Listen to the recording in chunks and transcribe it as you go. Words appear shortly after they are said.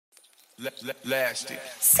Lasted.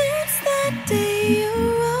 Since that day,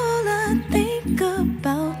 you're all I think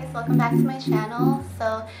about. Welcome back to my channel.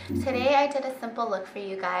 So today I did a simple look for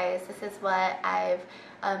you guys. This is what I've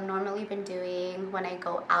normally been doing when I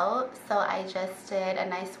go out. So I just did a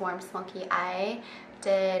nice warm smoky eye,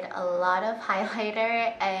 did a lot of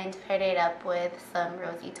highlighter, and paired it up with some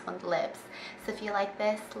rosy toned lips. So if you like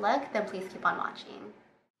this look, then please keep on watching.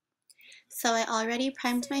 So I already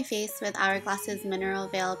primed my face with Hourglass's Mineral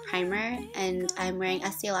Veil Primer, and I'm wearing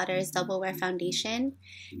Estee Lauder's Double Wear Foundation.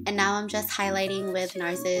 And now I'm just highlighting with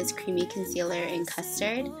NARS's Creamy Concealer in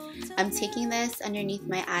Custard. I'm taking this underneath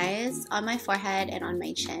my eyes, on my forehead, and on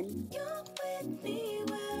my chin.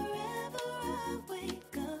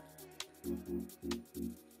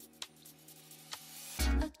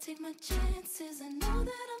 Take my chances, I know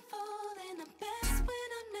that I'm falling the best when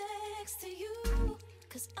I'm next to you,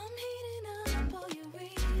 'cause I'm heating up all you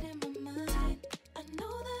read in my mind. I know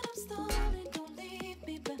that I'm stalling, don't leave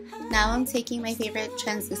me behind. Now I'm taking my favorite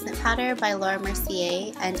translucent powder by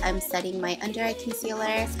Mercier, and I'm setting my under eye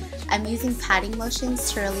concealer. I'm using patting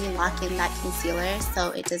motions to really lock in that concealer so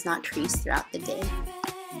it does not crease throughout the day.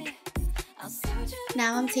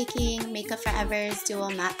 Now I'm taking Makeupforever's Dual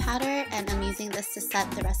Matte Powder, and I'm using this to set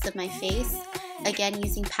the rest of my face. Again,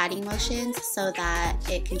 using patting motions so that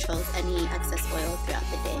it controls any excess oil throughout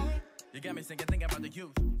the day. You got me thinking about the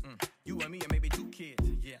youth. You and me and maybe 2 kids.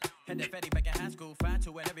 Yeah. Had that fatty back in high school, fried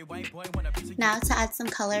to it, every white boy want a piece of. Now to add some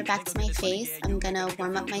color back to my face, I'm gonna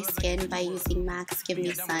warm up my skin by using MAC's Give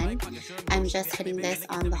Me Sun. I'm just hitting this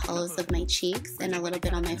on the hollows of my cheeks and a little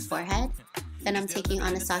bit on my forehead. Then I'm taking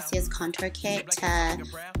Anastasia's contour kit to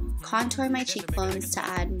contour my cheekbones to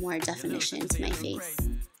add more definition to my face.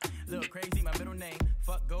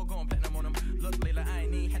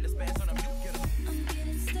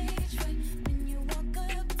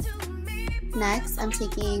 Next, I'm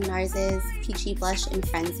taking NARS's Peachy Blush in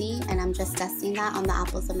Frenzy, and I'm just dusting that on the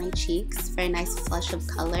apples of my cheeks for a nice flush of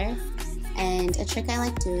color. And a trick I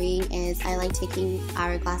like doing is I like taking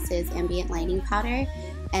Hourglass's Ambient Lighting Powder,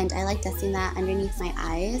 and I like dusting that underneath my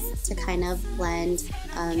eyes to kind of blend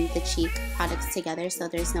the cheek products together so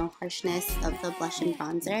there's no harshness of the blush and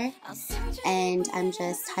bronzer. And I'm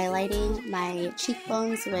just highlighting my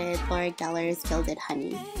cheekbones with Gellar's Gilded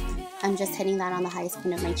Honey. I'm just hitting that on the highest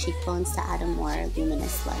point of my cheekbones to add a more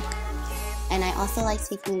luminous look. And I also like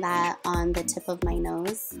taking that on the tip of my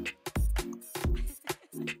nose.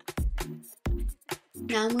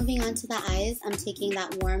 Now moving on to the eyes, I'm taking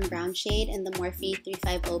that warm brown shade in the Morphe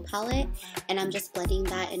 350 palette, and I'm just blending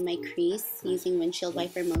that in my crease using windshield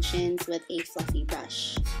wiper motions with a fluffy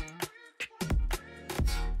brush.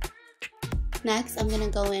 Next, I'm going to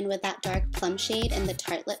go in with that dark plum shade in the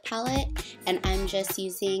Tartlette palette, and I'm just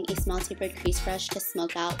using a small tapered crease brush to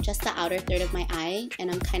smoke out just the outer third of my eye,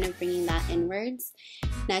 and I'm kind of bringing that inwards.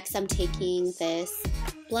 Next, I'm taking this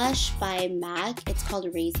blush by MAC. It's called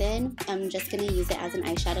Raizin. I'm just going to use it as an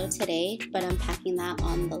eyeshadow today, but I'm packing that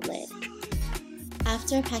on the lid.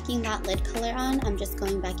 After packing that lid color on, I'm just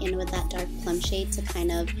going back in with that dark plum shade to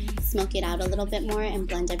kind of smoke it out a little bit more and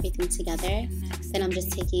blend everything together. Then I'm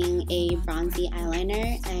just taking a bronzy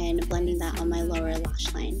eyeliner and blending that on my lower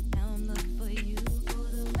lash line.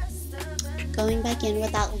 Going back in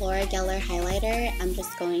with that Gellar highlighter, I'm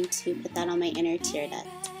just going to put that on my inner tear duct.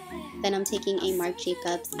 Then I'm taking a Marc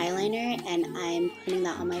Jacobs eyeliner and I'm putting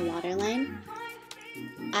that on my waterline.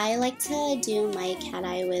 I like to do my cat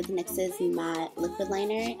eye with NYX's matte liquid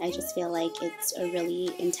liner. I just feel like it's a really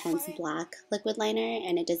intense black liquid liner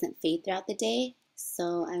and it doesn't fade throughout the day.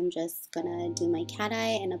 So I'm just gonna do my cat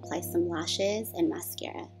eye and apply some lashes and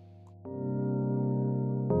mascara.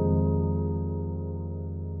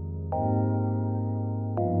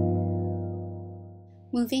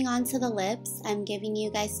 Moving on to the lips, I'm giving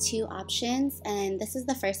you guys 2 options, and this is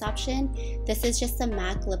the first option. This is just a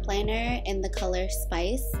MAC lip liner in the color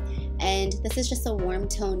Spice, and this is just a warm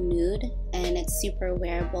tone nude, and it's super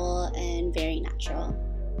wearable and very natural.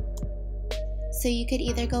 So you could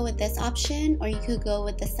either go with this option or you could go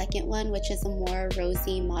with the second one, which is a more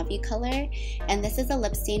rosy mauve color. And this is a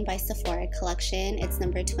lip stain by Sephora collection. It's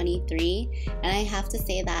number 23. And I have to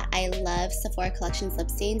say that I love Sephora collection's lip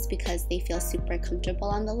stains because they feel super comfortable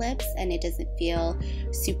on the lips and it doesn't feel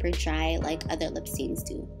super dry like other lip stains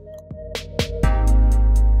do.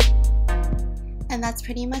 And that's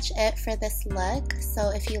pretty much it for this look. So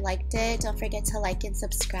if you liked it, don't forget to like and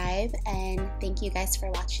subscribe. And thank you guys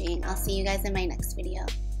for watching. I'll see you guys in my next video.